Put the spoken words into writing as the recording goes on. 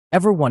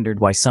Ever wondered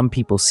why some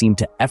people seem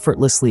to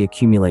effortlessly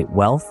accumulate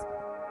wealth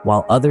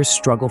while others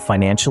struggle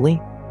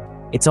financially?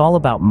 It's all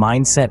about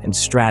mindset and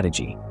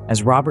strategy,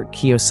 as Robert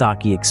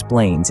Kiyosaki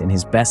explains in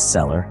his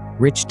bestseller,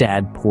 Rich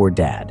Dad, Poor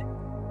Dad.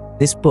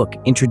 This book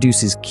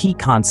introduces key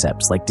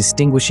concepts like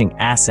distinguishing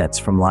assets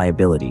from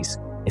liabilities,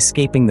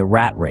 escaping the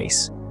rat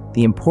race,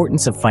 the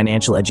importance of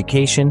financial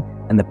education,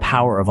 and the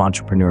power of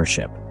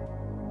entrepreneurship.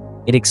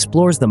 It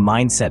explores the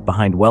mindset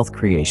behind wealth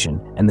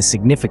creation and the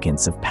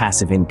significance of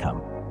passive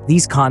income.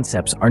 These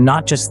concepts are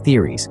not just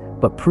theories,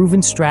 but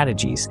proven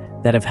strategies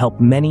that have helped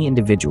many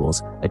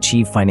individuals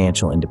achieve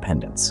financial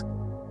independence.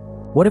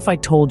 What if I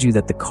told you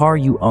that the car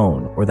you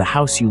own or the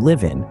house you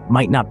live in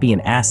might not be an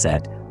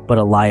asset, but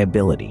a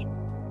liability?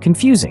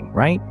 Confusing,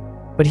 right?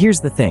 But here's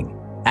the thing.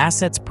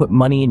 Assets put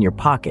money in your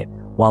pocket,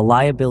 while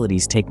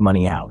liabilities take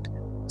money out.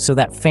 So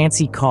that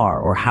fancy car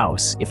or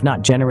house, if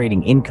not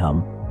generating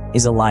income,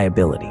 is a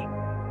liability.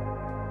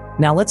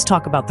 Now let's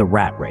talk about the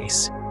rat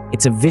race.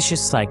 It's a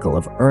vicious cycle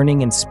of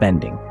earning and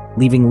spending,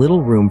 leaving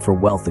little room for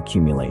wealth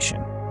accumulation.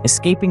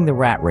 Escaping the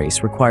rat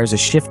race requires a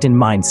shift in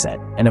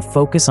mindset and a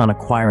focus on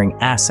acquiring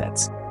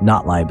assets,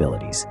 not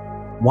liabilities.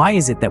 Why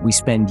is it that we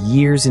spend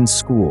years in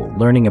school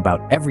learning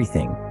about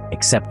everything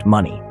except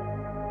money?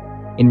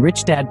 In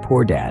Rich Dad,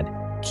 Poor Dad,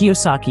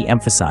 Kiyosaki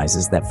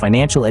emphasizes that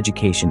financial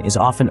education is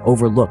often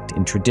overlooked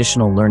in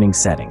traditional learning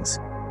settings.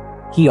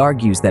 He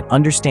argues that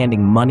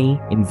understanding money,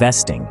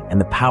 investing, and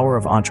the power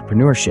of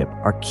entrepreneurship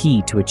are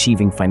key to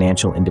achieving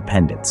financial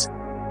independence.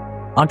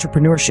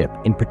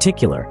 Entrepreneurship, in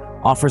particular,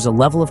 offers a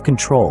level of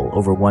control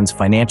over one's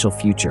financial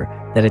future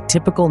that a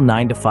typical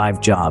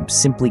 9-to-5 job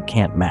simply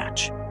can't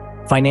match.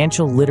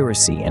 Financial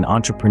literacy and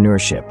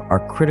entrepreneurship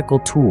are critical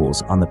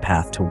tools on the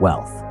path to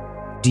wealth.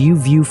 Do you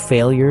view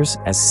failures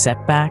as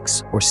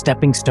setbacks or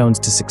stepping stones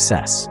to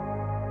success?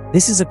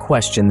 This is a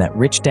question that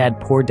Rich Dad,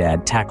 Poor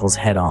Dad tackles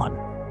head-on.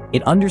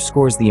 It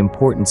underscores the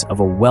importance of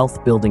a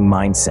wealth-building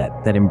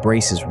mindset that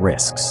embraces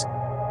risks.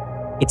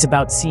 It's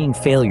about seeing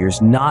failures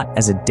not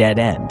as a dead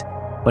end,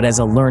 but as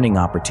a learning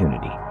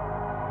opportunity.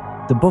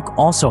 The book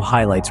also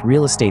highlights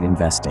real estate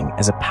investing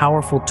as a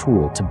powerful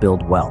tool to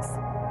build wealth.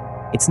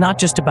 It's not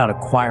just about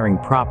acquiring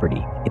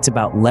property, it's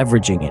about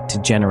leveraging it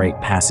to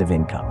generate passive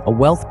income. A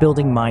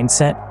wealth-building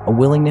mindset, a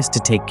willingness to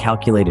take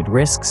calculated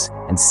risks,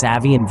 and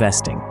savvy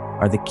investing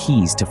are the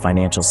keys to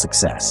financial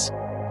success.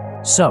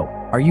 So,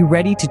 are you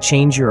ready to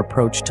change your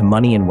approach to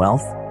money and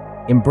wealth?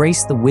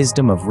 Embrace the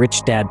wisdom of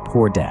Rich Dad,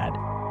 Poor Dad.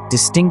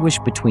 Distinguish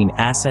between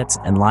assets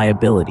and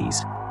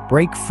liabilities,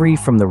 break free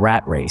from the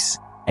rat race,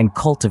 and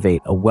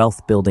cultivate a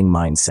wealth-building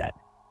mindset.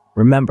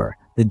 Remember,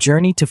 the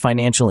journey to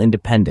financial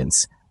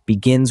independence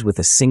begins with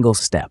a single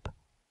step.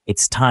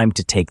 It's time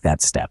to take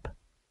that step.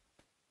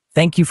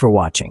 Thank you for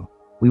watching.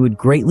 We would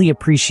greatly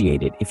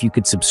appreciate it if you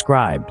could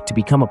subscribe to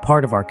become a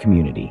part of our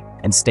community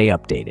and stay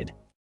updated.